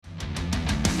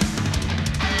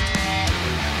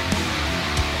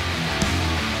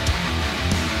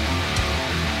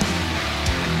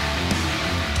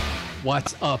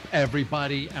What's up,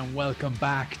 everybody, and welcome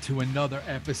back to another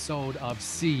episode of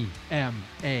CMA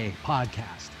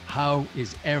Podcast. How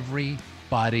is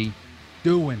everybody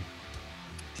doing?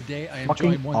 Today, I am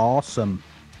fucking joined awesome.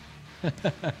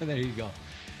 There you go.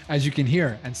 As you can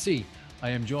hear and see,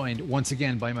 I am joined once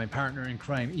again by my partner in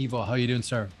crime, Ivo. How are you doing,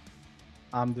 sir?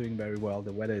 I'm doing very well.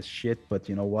 The weather is shit, but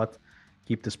you know what?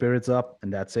 Keep the spirits up,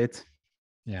 and that's it.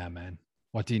 Yeah, man.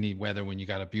 What do you need weather when you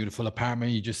got a beautiful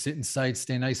apartment? You just sit inside,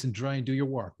 stay nice and dry, and do your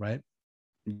work, right?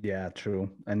 Yeah,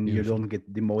 true. And Beautiful. you don't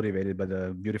get demotivated by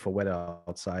the beautiful weather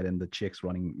outside and the chicks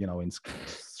running, in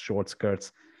short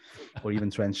skirts or even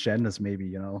transgenders,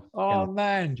 maybe, Oh, cannot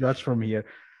man. judge from here.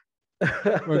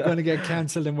 We're going to get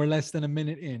canceled and we're less than a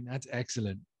minute in. That's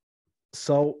excellent.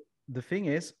 So the thing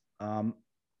is,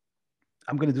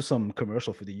 I'm going to do some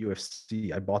commercial for the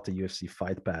UFC. I bought the UFC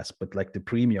Fight Pass, but like the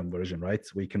premium version, right?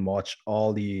 Where you can watch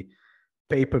all the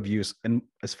pay-per-views. And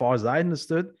as far as I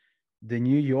understood, the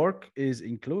New York is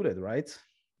included, right?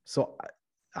 So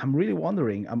I'm really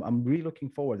wondering, I'm really looking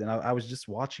forward. And I was just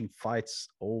watching fights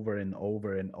over and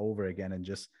over and over again and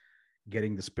just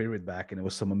getting the spirit back. And it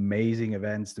was some amazing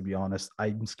events, to be honest.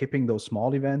 I'm skipping those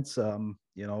small events,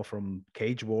 from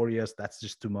Cage Warriors. That's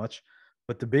just too much.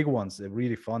 But the big ones, they're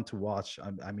really fun to watch.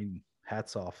 I mean,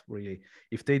 hats off, really.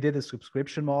 If they did a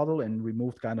subscription model and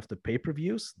removed kind of the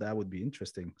pay-per-views, that would be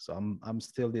interesting. So I'm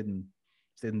still didn't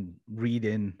read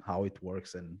in how it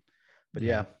works. But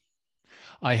yeah.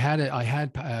 I had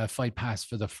a Fight Pass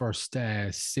for the first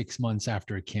 6 months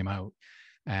after it came out.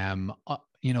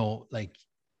 Like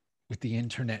with the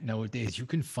internet nowadays, you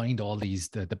can find all these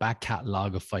the back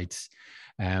catalog of fights.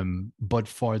 But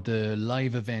for the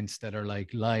live events that are like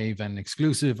live and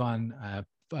exclusive on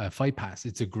Fight Pass,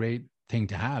 it's a great thing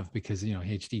to have because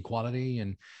HD quality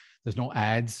and there's no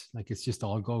ads. Like it's just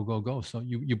all go. So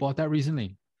you bought that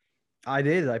recently? I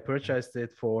did. I purchased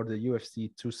it for the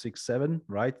UFC 267,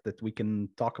 right? That we can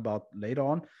talk about later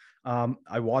on.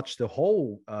 I watched the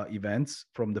whole events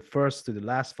from the first to the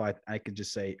last fight. I could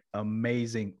just say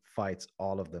amazing fights,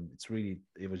 all of them.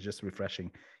 It was just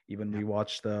refreshing. Even we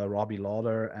watched Robbie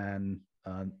Lawler and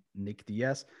Nick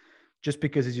Diaz, just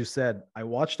because, as you said, I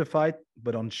watched the fight,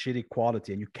 but on shitty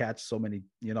quality, and you catch so many,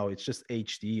 it's just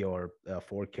HD or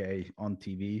 4K on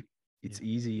TV. It's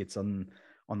easy. It's on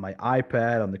my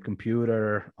iPad, on the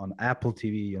computer, on Apple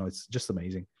TV. It's just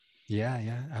amazing. Yeah,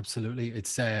 absolutely.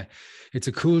 It's a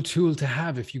cool tool to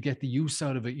have if you get the use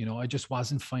out of it. I just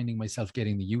wasn't finding myself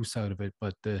getting the use out of it,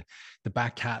 but the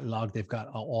back catalog, they've got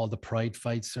all the Pride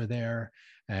fights are there.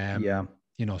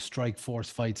 Strike Force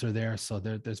fights are there. So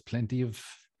there's plenty of,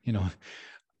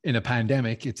 in a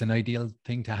pandemic, it's an ideal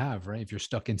thing to have, right? If you're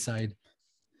stuck inside.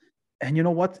 And you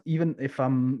know what? Even if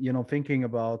I'm, thinking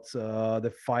about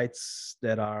the fights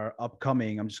that are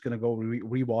upcoming, I'm just gonna go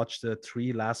rewatch the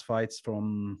 3 last fights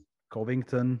from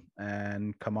Covington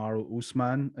and Kamaru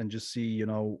Usman and just see,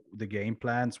 the game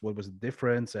plans, what was the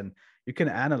difference, and you can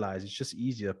analyze. It's just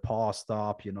easier, pause,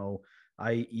 stop.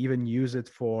 I even use it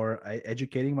for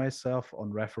educating myself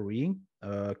on refereeing.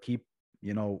 The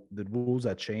rules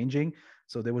are changing,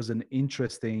 so there was an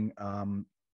interesting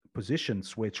position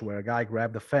switch where a guy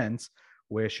grabbed the fence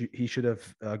where he should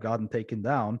have gotten taken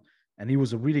down, and he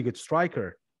was a really good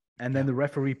striker, and then the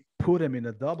referee put him in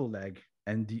a double leg,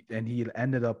 and he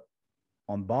ended up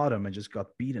on bottom and just got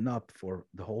beaten up for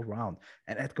the whole round,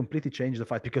 and that completely changed the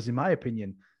fight, because in my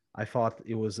opinion, I thought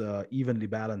it was a evenly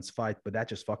balanced fight, but that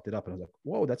just fucked it up. And I was like,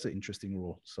 whoa, that's an interesting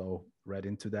rule. So read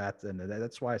into that, and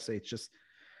that's why I say it's just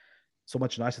so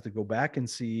much nicer to go back and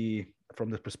see from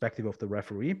the perspective of the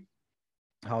referee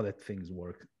how that things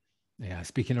work. Yeah.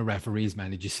 Speaking of referees,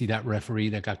 man, did you see that referee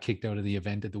that got kicked out of the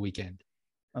event at the weekend?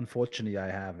 Unfortunately,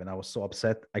 I have, and I was so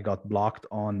upset. I got blocked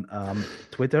on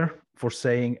Twitter for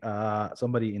saying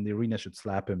somebody in the arena should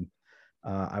slap him.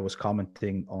 I was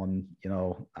commenting on,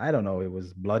 I don't know, it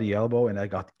was bloody elbow, and I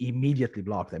got immediately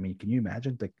blocked. I mean, can you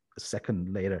imagine? Like a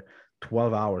second later,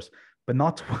 12 hours, but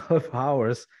not 12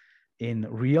 hours in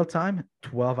real time,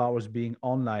 12 hours being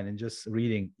online and just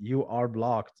reading, you are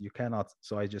blocked, you cannot.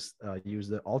 So I just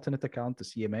used the alternate account, the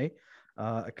CMA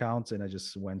account, and I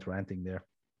just went ranting there.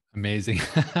 Amazing.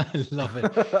 I love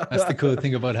it. That's the cool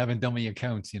thing about having dummy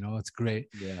accounts, it's great.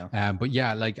 Yeah. But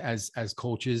yeah, like as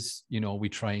coaches, we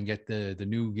try and get the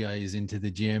new guys into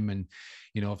the gym, and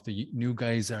if the new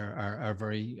guys are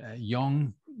very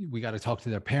young, we got to talk to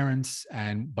their parents.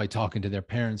 And by talking to their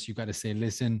parents, you got to say,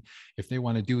 listen, if they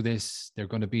want to do this, they're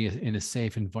going to be in a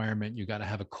safe environment. You got to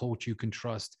have a coach you can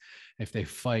trust. If they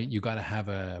fight, you got to have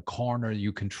a corner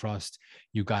you can trust.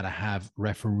 You got to have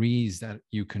referees that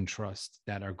you can trust,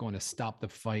 that are going to stop the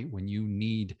fight when you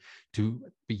need to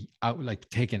be out, like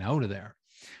taken out of there.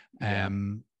 Yeah.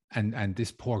 And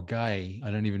this poor guy,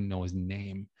 I don't even know his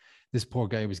name. This poor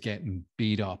guy was getting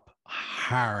beat up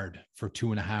hard for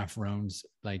 2.5 rounds,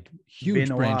 like huge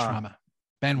brain Benoit. trauma.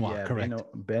 Benoit, Yeah, correct.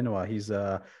 Benoit. He's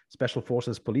a special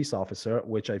forces police officer,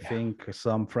 which I Yeah. think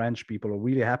some French people are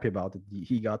really happy about. That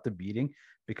he got the beating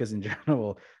because, in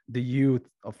general, the youth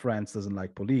of France doesn't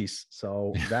like police.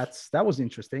 So that was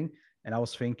interesting. And I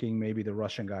was thinking maybe the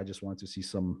Russian guy just wanted to see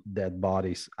some dead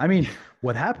bodies. I mean,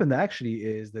 what happened actually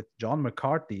is that John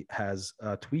McCarthy has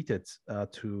tweeted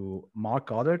to Mark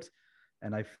Goddard,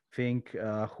 and I think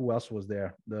who else was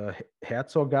there? The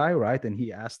Herzog guy, right? And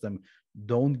he asked them,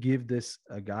 don't give this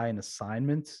guy an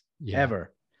assignment Yeah.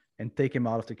 ever, and take him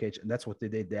out of the cage. And that's what they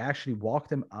did. They actually walked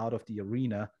him out of the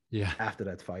arena Yeah. after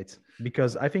that fight,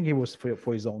 because I think it was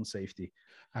for his own safety.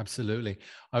 Absolutely.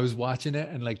 I was watching it,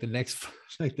 and like the next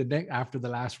after the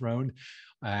last round,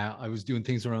 I was doing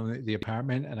things around the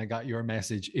apartment, and I got your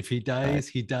message. If he dies,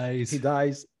 he dies. He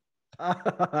dies.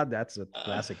 That's a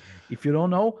classic. If you don't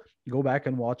know, go back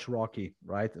and watch Rocky,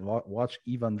 right? Watch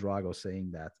Ivan Drago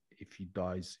saying that if he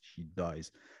dies, he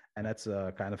dies. And that's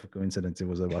a kind of a coincidence. It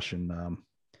was a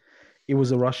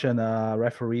Russian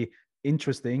referee.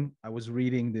 Interesting. I was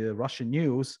reading the Russian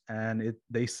news, and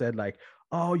they said like,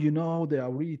 oh, they are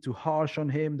really too harsh on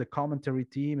him. The commentary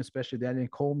team, especially Daniel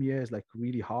Cormier, is like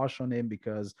really harsh on him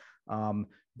because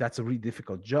that's a really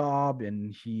difficult job.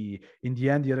 And in the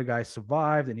end, the other guy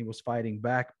survived and he was fighting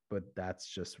back. But that's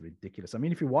just ridiculous. I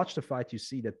mean, if you watch the fight, you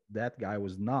see that guy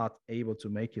was not able to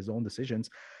make his own decisions.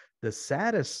 The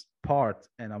saddest part,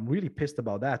 and I'm really pissed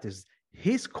about that, is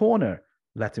his corner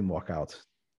let him walk out.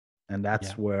 And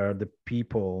that's where the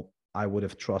people, I would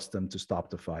have trusted them to stop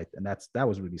the fight. And that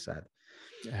was really sad.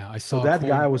 Yeah, I saw so that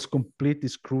guy was completely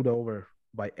screwed over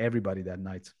by everybody that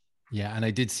night. Yeah, and I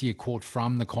did see a quote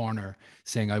from the corner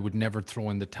saying, I would never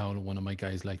throw in the towel on one of my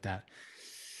guys like that.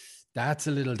 That's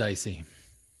a little dicey.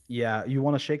 Yeah, you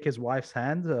want to shake his wife's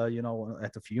hand,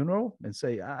 at the funeral and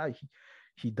say,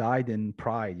 he died in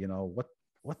pride.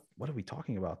 What are we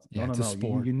talking about? Yeah,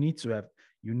 no. You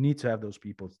need to have those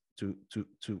people to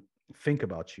think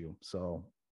about you. So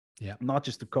yeah, not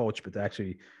just the coach, but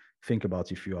actually think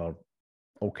about if you are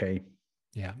okay.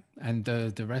 Yeah, and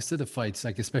the rest of the fights,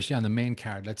 like especially on the main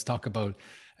card, let's talk about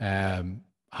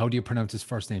how do you pronounce his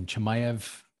first name?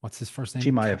 Chimaev. What's his first name?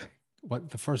 Chimaev. What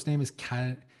the first name is?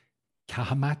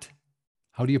 Khamat.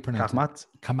 How do you pronounce Khamat?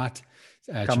 it? Khamat.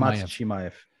 Khamat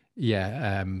Chimaev.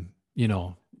 Yeah.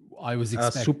 I was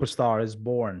expecting a superstar is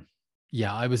born.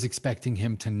 Yeah, I was expecting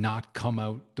him to not come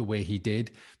out the way he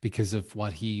did because of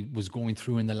what he was going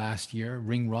through in the last year: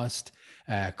 ring rust,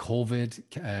 COVID,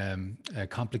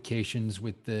 complications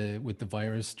with the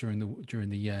virus during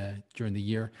the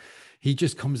year. He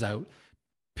just comes out,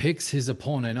 picks his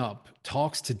opponent up,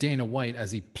 talks to Dana White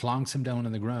as he plonks him down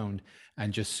on the ground,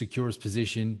 and just secures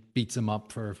position, beats him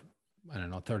up for, I don't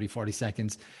know, 30, 40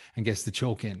 seconds, and gets the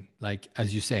choke in. Like,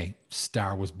 as you say,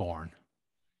 star was born.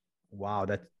 Wow,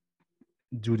 that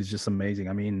dude is just amazing.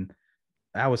 I mean,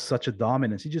 that was such a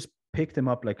dominance. He just picked him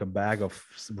up like a bag of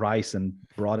rice and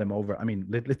brought him over. I mean,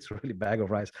 literally bag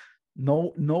of rice.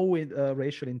 No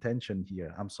racial intention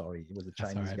here. I'm sorry. He was a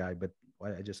Chinese guy, but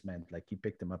what I just meant, like, he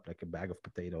picked him up like a bag of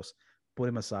potatoes, put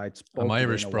him aside. I'm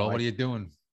Irish, bro. What are you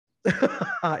doing?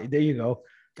 There you go.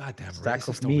 Goddamn stack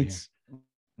of meats.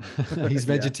 He's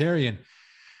vegetarian.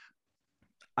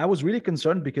 I was really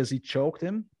concerned because he choked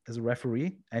him as a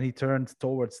referee and he turned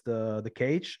towards the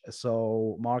cage.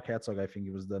 So Mark Herzog, I think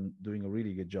he was doing a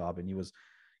really good job, and he was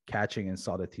catching and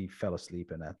saw that he fell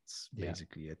asleep, and that's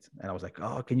basically it. And I was like,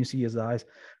 oh, can you see his eyes?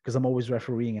 Because I'm always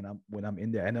refereeing and when I'm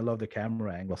in there, and I love the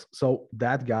camera angles. So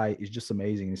that guy is just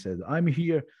amazing. He said, I'm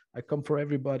here. I come for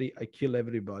everybody. I kill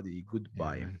everybody.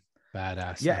 Goodbye. Yeah,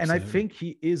 badass. Yeah. Absolutely. And I think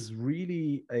he is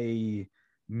really a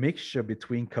mixture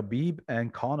between Khabib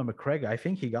and Conor McGregor. I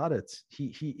think he got it.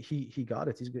 He got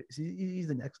it. He's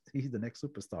the next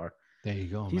superstar. There you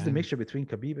go. He's the mixture between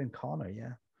Khabib and Conor.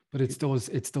 Yeah. But it's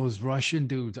those Russian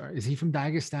dudes. Is he from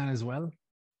Dagestan as well?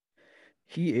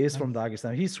 He is from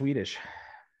Dagestan. He's Swedish.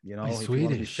 You know, he's if Swedish. You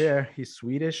want to be fair, he's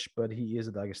Swedish, but he is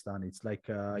a Dagestani. It's like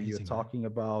you're talking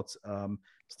about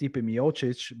Stipe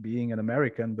Miocic being an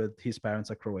American, but his parents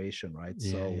are Croatian, right?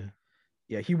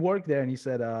 Yeah, he worked there, and he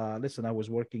said, listen, I was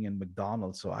working in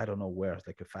McDonald's, so I don't know where,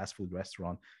 like a fast food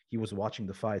restaurant. He was watching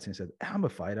the fights, and he said, I'm a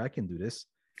fighter, I can do this.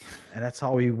 And that's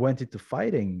how he went into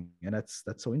fighting. And that's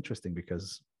so interesting,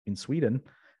 because in Sweden,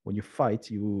 when you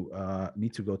fight, you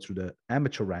need to go through the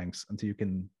amateur ranks until you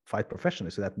can fight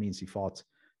professionally. So that means he fought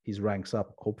his ranks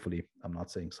up, hopefully. I'm not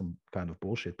saying some kind of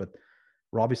bullshit, but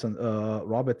Roberts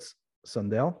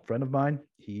Sundell, friend of mine.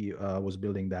 He was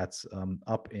building that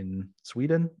up in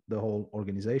Sweden, the whole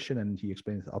organization, and he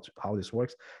explained how this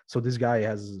works. So this guy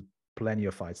has plenty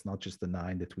of fights, not just the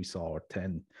 9 that we saw or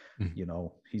 10. Mhm. You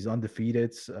know, he's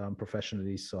undefeated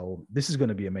professionally. So this is going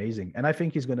to be amazing. And I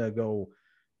think he's going to go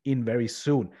in very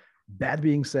soon. That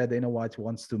being said, Dana White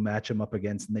wants to match him up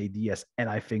against Nate Diaz. And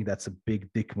I think that's a big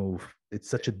dick move. It's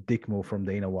such a dick move from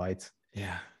Dana White.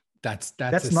 Yeah, that's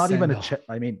That's a not even a send-off.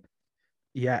 I mean,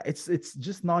 yeah, it's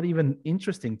just not even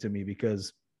interesting to me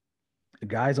because the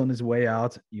guy's on his way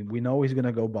out. We know he's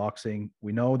gonna go boxing.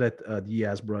 We know that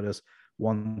Diaz brothers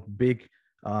want big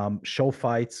show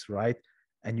fights, right?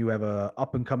 And you have a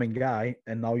up and coming guy,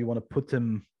 and now you want to put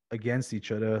them against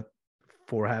each other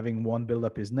for having one build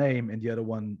up his name and the other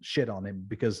one shit on him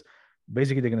because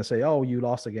basically they're gonna say, "Oh, you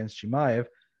lost against Chimaev.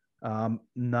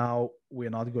 Now we're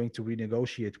not going to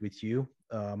renegotiate with you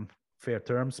fair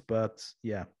terms, but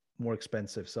yeah, more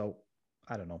expensive." So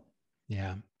I don't know.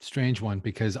 Yeah, strange one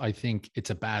because I think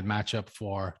it's a bad matchup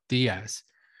for Diaz.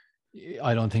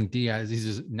 I don't think Diaz,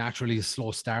 he's naturally a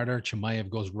slow starter. Chimaev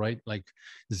goes right like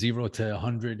 0 to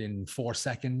 100 in 4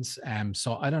 seconds.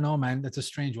 So I don't know, man. That's a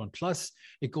strange one. Plus,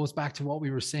 it goes back to what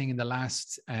we were saying in the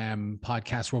last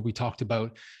podcast where we talked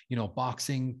about,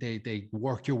 boxing. They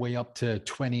work your way up to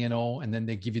 20-0, and then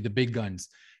they give you the big guns.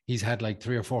 He's had like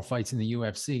 3 or 4 fights in the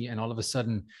UFC, and all of a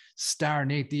sudden, star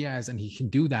Nate Diaz, and he can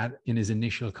do that in his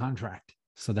initial contract.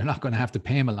 So they're not going to have to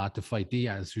pay him a lot to fight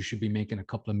Diaz, who should be making a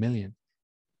couple of million.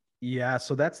 Yeah,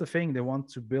 so that's the thing. They want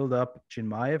to build up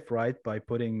Chinmaev, right, by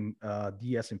putting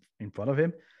Diaz in front of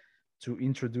him to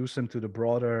introduce him to the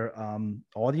broader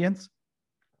audience.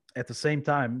 At the same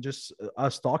time, just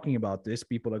us talking about this,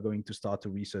 people are going to start to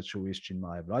research who is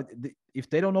Chinmaev, right?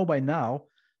 If they don't know by now,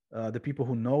 the people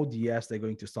who know Diaz, they're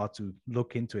going to start to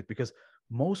look into it because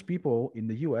most people in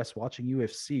the US watching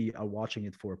UFC are watching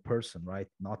it for a person, right?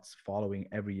 Not following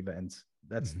every event.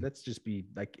 Let's just be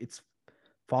like it's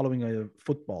following a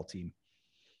football team.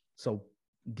 So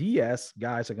Diaz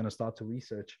guys are going to start to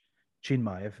research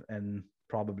Chinmaev and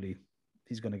probably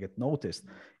he's going to get noticed.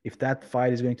 If that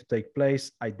fight is going to take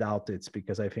place, I doubt it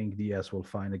because I think Diaz will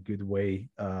find a good way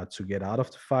to get out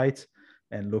of the fight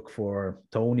and look for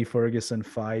Tony Ferguson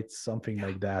fights, something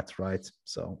like that, right?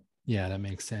 So yeah, that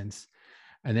makes sense.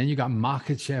 And then you got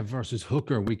Makhachev versus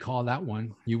Hooker. We call that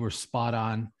one. You were spot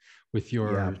on with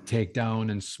your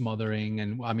takedown and smothering.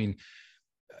 And I mean,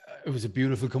 it was a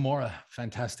beautiful Kimura.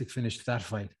 Fantastic finish to that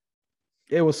fight.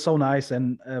 It was so nice.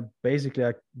 And basically,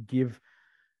 I give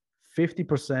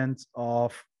 50%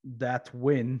 of that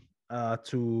win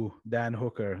to Dan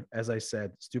Hooker. As I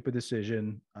said, stupid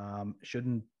decision.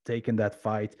 Shouldn't taken that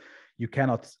fight. You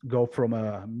cannot go from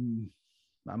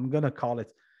I'm going to call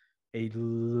it a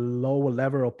lower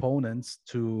level opponent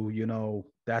to,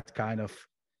 that kind of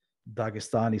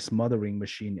Dagestani smothering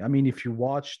machine. I mean, if you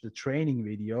watch the training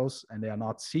videos and they are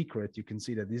not secret, you can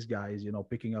see that this guy is,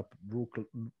 picking up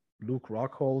Luke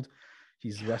Rockhold.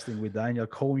 He's wrestling with Daniel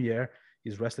Cormier.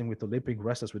 He's wrestling with Olympic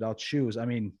wrestlers without shoes. I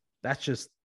mean, that's just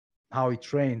how he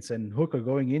trains. And Hooker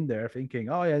going in there thinking,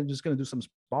 oh, yeah, I'm just going to do some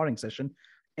sparring session.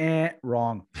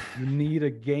 Wrong. You need a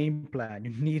game plan.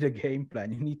 You need a game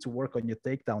plan. You need to work on your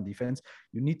takedown defense.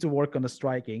 You need to work on the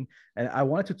striking. And I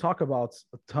wanted to talk about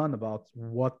a ton about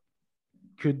what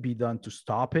could be done to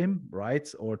stop him, right?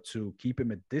 Or to keep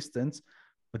him at distance.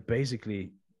 But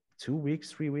basically, 2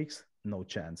 weeks, 3 weeks, no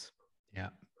chance. Yeah,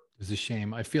 it was a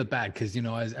shame. I feel bad because,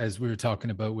 as we were talking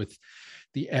about with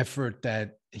the effort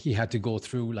that he had to go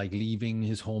through, like leaving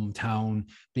his hometown,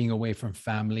 being away from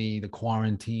family, the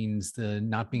quarantines, the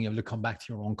not being able to come back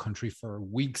to your own country for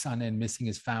weeks on end, missing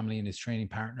his family and his training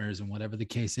partners and whatever the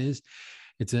case is.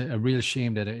 It's a real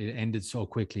shame that it ended so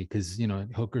quickly because,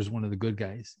 Hooker's one of the good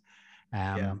guys.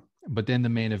 But then the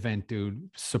main event, dude,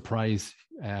 surprise,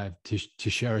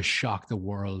 Teixeira shocked the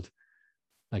world.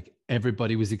 Like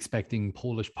everybody was expecting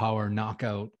Polish power,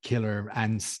 knockout, killer,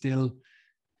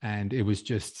 and it was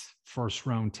just first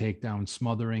round takedown,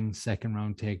 smothering, second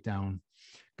round takedown,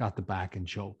 got the back and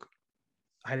choke.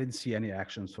 I didn't see any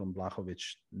actions from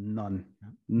Blachowicz. None.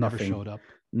 Never Nothing. showed up.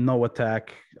 No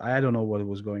attack. I don't know what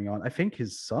was going on. I think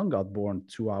his son got born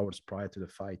 2 hours prior to the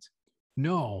fight.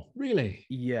 No, really?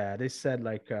 Yeah, they said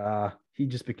like he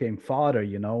just became father,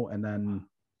 and then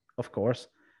of course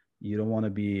you don't want to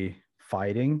be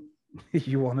fighting.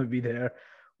 You want to be there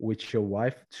with your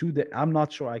wife. I'm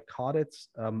not sure I caught it.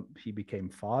 He became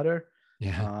father.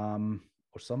 Yeah.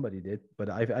 Or somebody did, but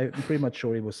I'm pretty much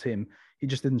sure it was him. He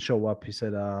just didn't show up. He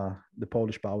said the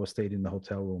Polish power stayed in the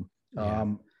hotel room. Yeah.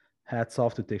 Hats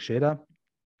off to Teixeira,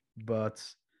 but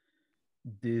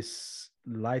this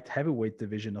light heavyweight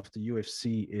division of the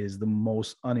UFC is the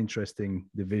most uninteresting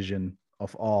division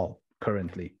of all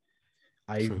currently.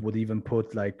 I True. would even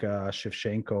put like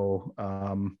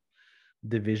Shevchenko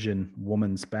division,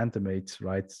 women's bantamweight,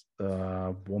 right?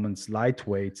 Women's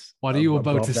lightweight What are you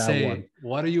about above to that one. say?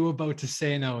 What are you about to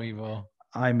say now, Evo?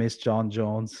 I miss John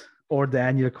Jones or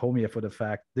Daniel Cormier for the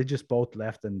fact they just both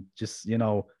left and just,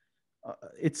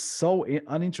 it's so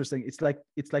uninteresting. It's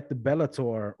like the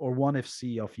Bellator or ONE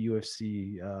FC of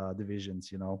UFC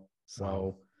divisions, So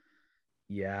Wow.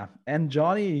 yeah, and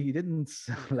Johnny, he didn't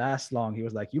last long. He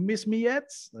was like, "You miss me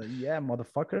yet? Yeah,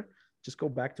 motherfucker. Just go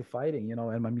back to fighting, and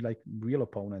I mean like real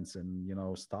opponents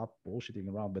and stop bullshitting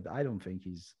around." But I don't think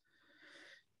he's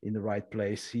in the right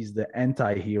place. He's the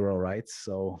anti-hero, right?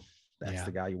 So that's Yeah.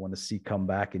 the guy you want to see come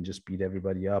back and just beat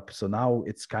everybody up. So now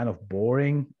it's kind of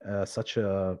boring. Such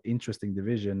a interesting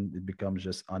division, it becomes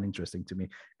just uninteresting to me.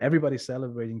 Everybody's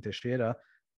celebrating Teixeira.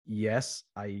 Yes,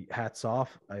 I hats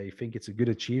off. I think it's a good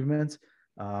achievement.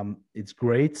 It's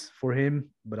great for him,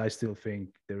 but I still think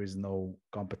there is no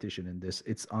competition in this.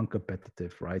 It's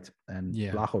uncompetitive, right? And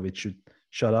Yeah. Blachowicz should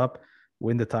shut up,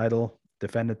 win the title,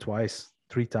 defend it twice,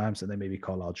 3 times, and then maybe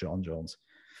call out John Jones.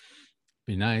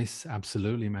 Be nice.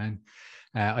 Absolutely, man.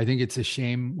 I think it's a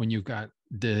shame when you've got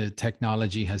the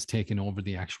technology has taken over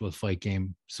the actual fight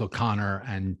game. So Connor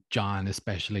and John,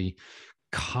 especially,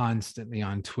 constantly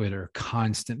on Twitter,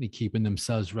 constantly keeping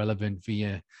themselves relevant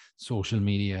via social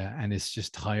media, and it's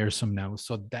just tiresome now.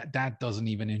 So that doesn't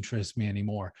even interest me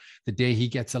anymore. The day he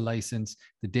gets a license,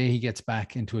 the day he gets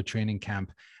back into a training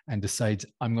camp and decides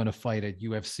I'm going to fight at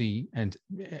UFC and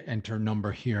enter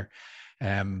number here,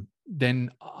 then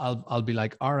I'll be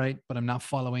like, all right, but I'm not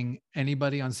following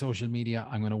anybody on social media.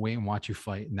 I'm going to wait and watch you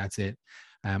fight, and that's it.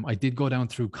 I did go down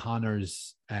through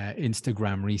Connor's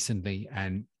Instagram recently,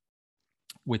 and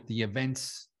with the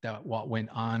events that what went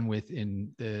on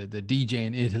within the DJ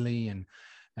in Italy and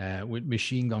with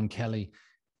Machine Gun Kelly,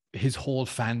 his whole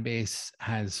fan base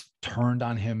has turned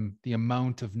on him. The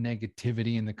amount of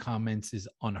negativity in the comments is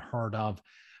unheard of.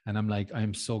 And I'm like,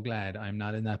 I'm so glad I'm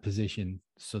not in that position,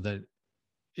 so that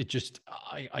it just,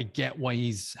 I get why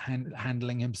he's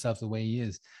handling himself the way he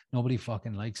is. Nobody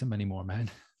fucking likes him anymore, man.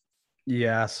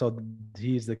 Yeah, so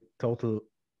he's the total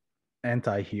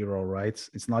anti-hero, right?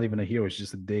 It's not even a hero, it's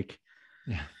just a dick.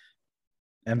 Yeah.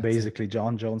 And basically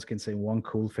John Jones can say one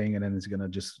cool thing and then he's gonna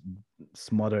just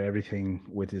smother everything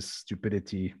with his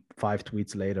stupidity 5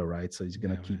 tweets later, right? So he's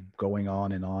gonna keep going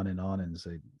on and on and on and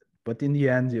say, but in the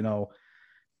end,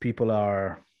 people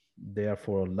are there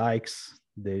for likes.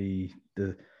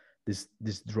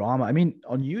 This drama. I mean,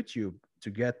 on YouTube, to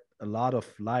get a lot of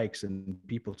likes and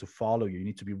people to follow you, you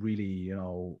need to be really,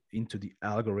 into the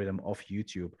algorithm of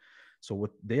YouTube. So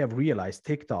what they have realized,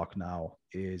 TikTok now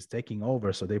is taking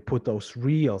over. So they put those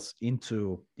reels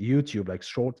into YouTube, like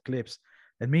short clips.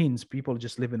 That means people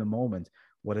just live in a moment.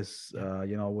 What is,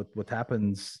 what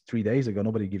happens 3 days ago,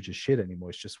 nobody gives a shit anymore.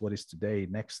 It's just what is today,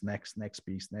 next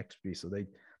piece. So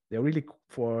they're really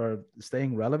for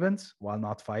staying relevant while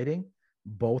not fighting,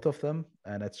 both of them.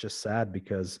 And it's just sad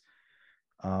because,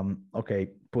 okay,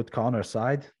 put Connor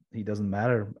aside. He doesn't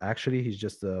matter. Actually, he's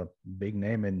just a big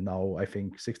name. And now I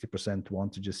think 60%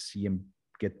 want to just see him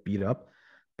get beat up.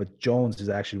 But Jones is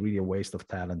actually really a waste of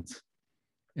talent.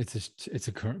 It's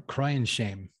a crying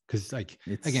shame because, like,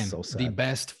 it's again, so the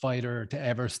best fighter to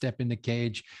ever step in the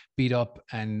cage, beat up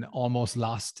and almost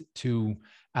lost to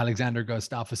Alexander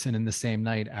Gustafsson in the same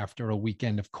night after a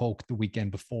weekend of coke the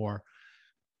weekend before.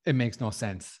 It makes no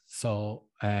sense. So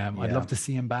I'd love to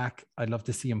see him back. I'd love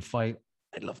to see him fight.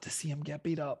 I'd love to see him get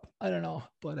beat up. I don't know,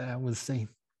 but we'll see.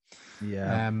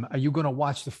 Yeah. Are you going to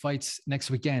watch the fights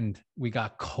next weekend? We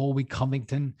got Colby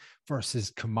Covington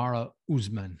versus Kamaru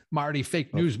Usman. Marty,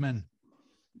 fake newsman.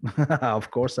 Of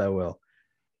course I will.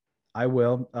 I'm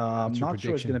not prediction?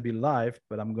 sure it's going to be live,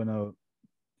 but I'm going to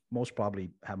most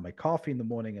probably have my coffee in the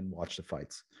morning and watch the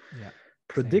fights. Yeah.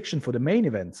 Prediction for the main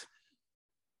event.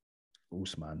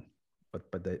 Usman, but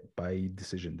by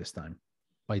decision this time.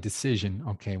 By decision.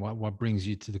 Okay. What brings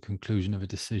you to the conclusion of a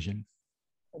decision?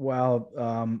 Well,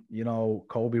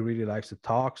 Colby really likes to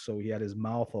talk, so he had his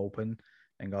mouth open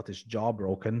and got his jaw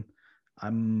broken.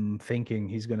 I'm thinking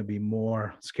he's going to be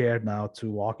more scared now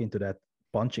to walk into that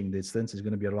punching distance. It's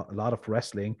going to be a lot of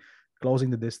wrestling, closing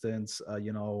the distance.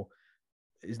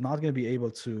 He's not going to be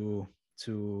able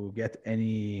to get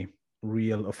any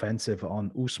real offensive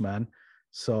on Usman.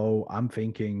 So I'm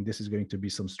thinking this is going to be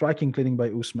some striking, cleaning by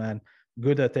Usman,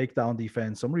 good takedown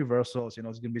defense, some reversals.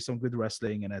 It's going to be some good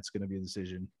wrestling, and it's going to be a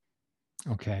decision.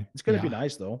 Okay. It's going to be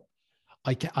nice, though.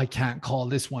 I can't call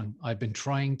this one. I've been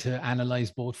trying to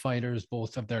analyze both fighters,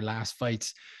 both of their last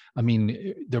fights. I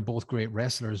mean, they're both great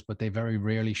wrestlers, but they very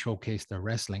rarely showcase their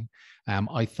wrestling.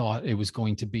 I thought it was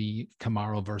going to be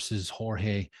Kamaru versus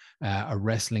Jorge, a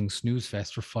wrestling snooze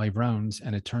fest for 5 rounds,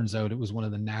 and it turns out it was one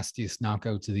of the nastiest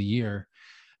knockouts of the year.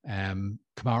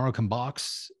 Kamaru can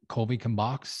box, Colby can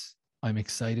box. I'm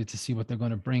excited to see what they're going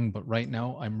to bring, but right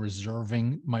now I'm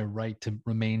reserving my right to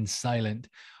remain silent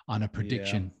on a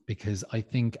prediction because I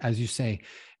think, as you say,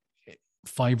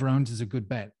 5 rounds is a good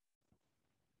bet.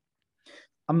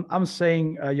 I'm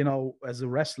saying, you know, as a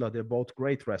wrestler, they're both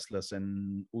great wrestlers,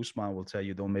 and Usman will tell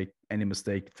you, don't make any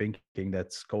mistake thinking that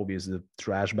Colby is a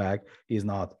trash bag. He's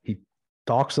not. He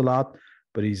talks a lot,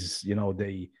 but he's, you know,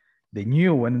 they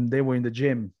knew when they were in the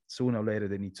gym, sooner or later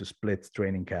they need to split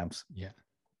training camps. Yeah.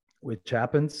 Which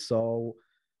happens. So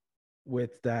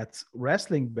with that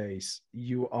wrestling base,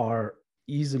 you are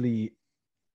easily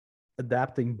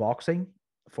adapting boxing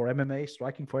for MMA,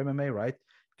 striking for MMA, right?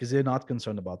 Because they're not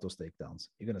concerned about those takedowns.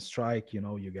 You're going to strike, you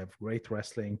know, you have great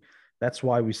wrestling. That's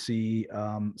why we see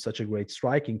such a great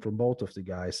striking from both of the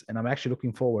guys. And I'm actually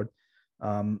looking forward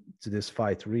to this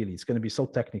fight, really. It's going to be so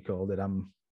technical that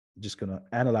I'm just going to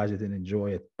analyze it and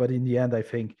enjoy it. But in the end, I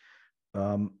think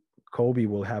Colby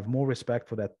will have more respect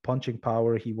for that punching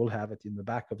power. He will have it in the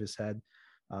back of his head.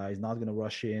 He's not going to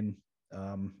rush in,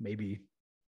 maybe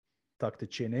tuck the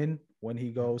chin in when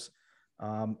he goes.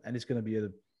 And it's going to be a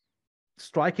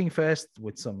striking fest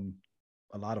with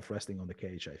a lot of wrestling on the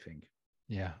cage, I think.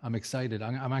 Yeah, I'm excited.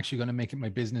 I'm actually going to make it my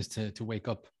business to wake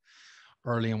up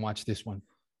early and watch this one.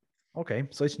 Okay,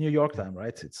 so it's New York time,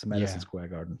 right? It's Madison Square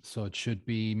Garden. So it should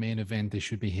be main event. They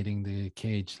should be hitting the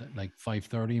cage at like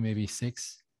 5:30, maybe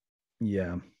 6.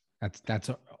 Yeah, that's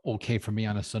okay for me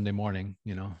on a Sunday morning.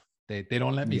 You know, they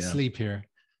don't let me sleep here.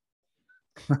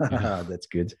 You know? That's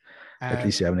good. At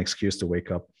least you have an excuse to wake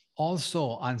up. Also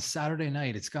on Saturday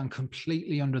night, it's gone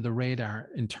completely under the radar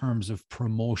in terms of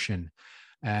promotion.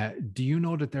 Do you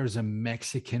know that there's a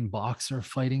Mexican boxer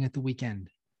fighting at the weekend?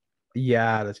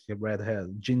 Yeah, that's the red hair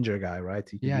ginger guy, right?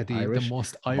 The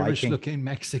most Irish looking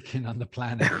Mexican on the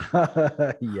planet.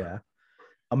 Yeah,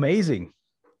 amazing.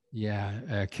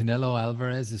 Yeah, Canelo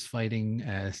Alvarez is fighting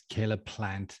Caleb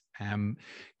Plant.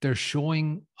 They're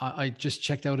showing, I just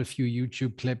checked out a few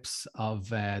YouTube clips of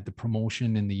the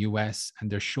promotion in the US, and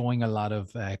they're showing a lot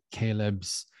of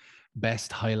Caleb's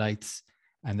best highlights.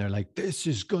 And they're like, this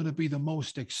is going to be the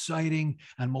most exciting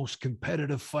and most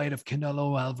competitive fight of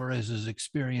Canelo Alvarez's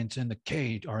experience in the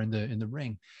cage or in the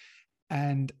ring.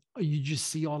 And you just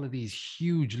see all of these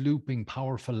huge looping,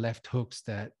 powerful left hooks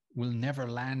that will never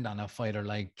land on a fighter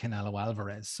like Canelo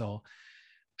Alvarez. So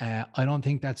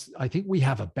I think we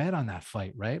have a bet on that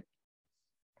fight, right?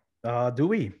 Do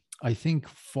we? I think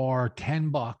for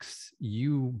 $10,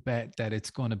 you bet that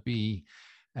it's going to be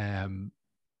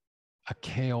a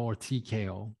KO or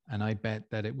TKO. And I bet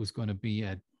that it was going to be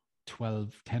a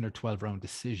 10 or 12 round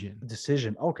decision.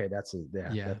 Okay. That's it.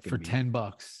 Yeah. For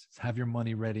 $10, have your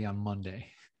money ready on Monday.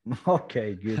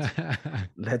 Okay, good.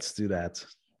 Let's do that.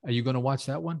 Are you going to watch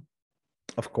that one?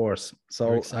 Of course.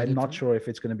 So I'm not sure if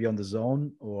it's going to be on the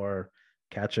Zone or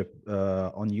catch up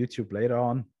on YouTube later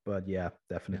on, but yeah,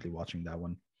 definitely watching that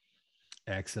one.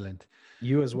 Excellent.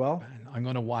 You as well? I'm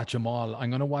going to watch them all. I'm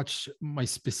going to watch, my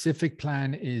specific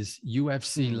plan is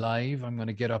UFC Live. I'm going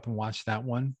to get up and watch that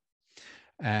one.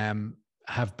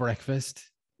 Have breakfast,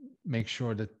 make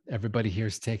sure that everybody here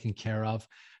is taken care of.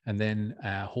 And then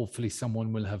hopefully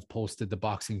someone will have posted the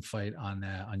boxing fight on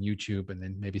YouTube, and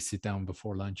then maybe sit down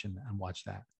before lunch and watch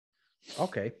that.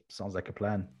 Okay. Sounds like a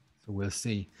plan. So we'll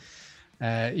see.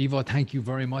 Ivo, thank you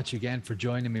very much again for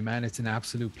joining me, man. It's an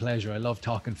absolute pleasure. I love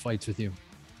talking fights with you.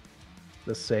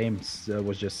 The same. It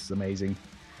was just amazing.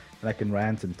 And I can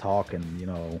rant and talk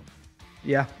and,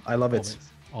 yeah, I love it.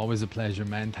 Always a pleasure,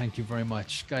 man. Thank you very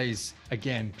much. Guys,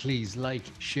 again, please like,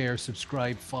 share,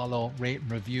 subscribe, follow, rate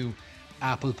and review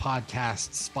Apple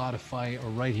Podcasts, Spotify, or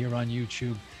right here on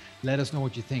YouTube. Let us know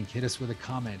what you think. Hit us with a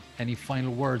comment. Any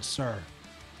final words, sir?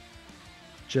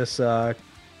 Just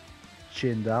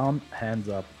chin down, hands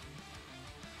up.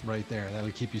 Right there.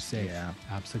 That'll keep you safe. Yeah.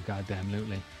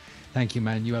 Absolutely. Thank you,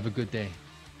 man. You have a good day.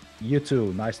 You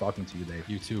too. Nice talking to you, Dave.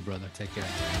 You too, brother. Take care.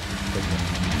 Take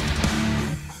care.